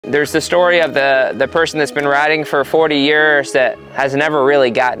There's the story of the person that's been riding for 40 years that has never really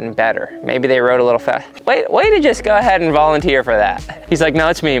gotten better. Maybe they rode a little fast. Way to just go ahead and volunteer for that. He's like, no,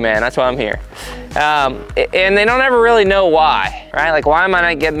 it's me, man. That's why I'm here. And they don't ever really know why, right? Like, why am I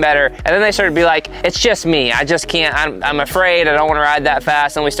not getting better? And then they start to be like, it's just me. I just can't, I'm afraid. I don't want to ride that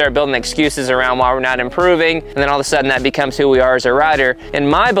fast. And we start building excuses around why we're not improving. And then all of a sudden that becomes who we are as a rider. And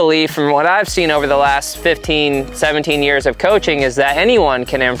my belief from what I've seen over the last 15, 17 years of coaching is that anyone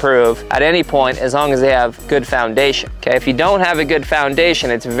can improve at any point as long as they have good foundation. Okay, if you don't have a good foundation,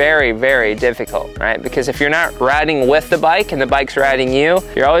 it's very, very difficult, right? Because if you're not riding with the bike and the bike's riding you,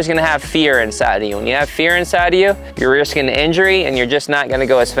 you're always gonna have fear inside of you. When you have fear inside of you, you're risking injury and you're just not gonna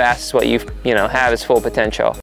go as fast as what you have as full potential.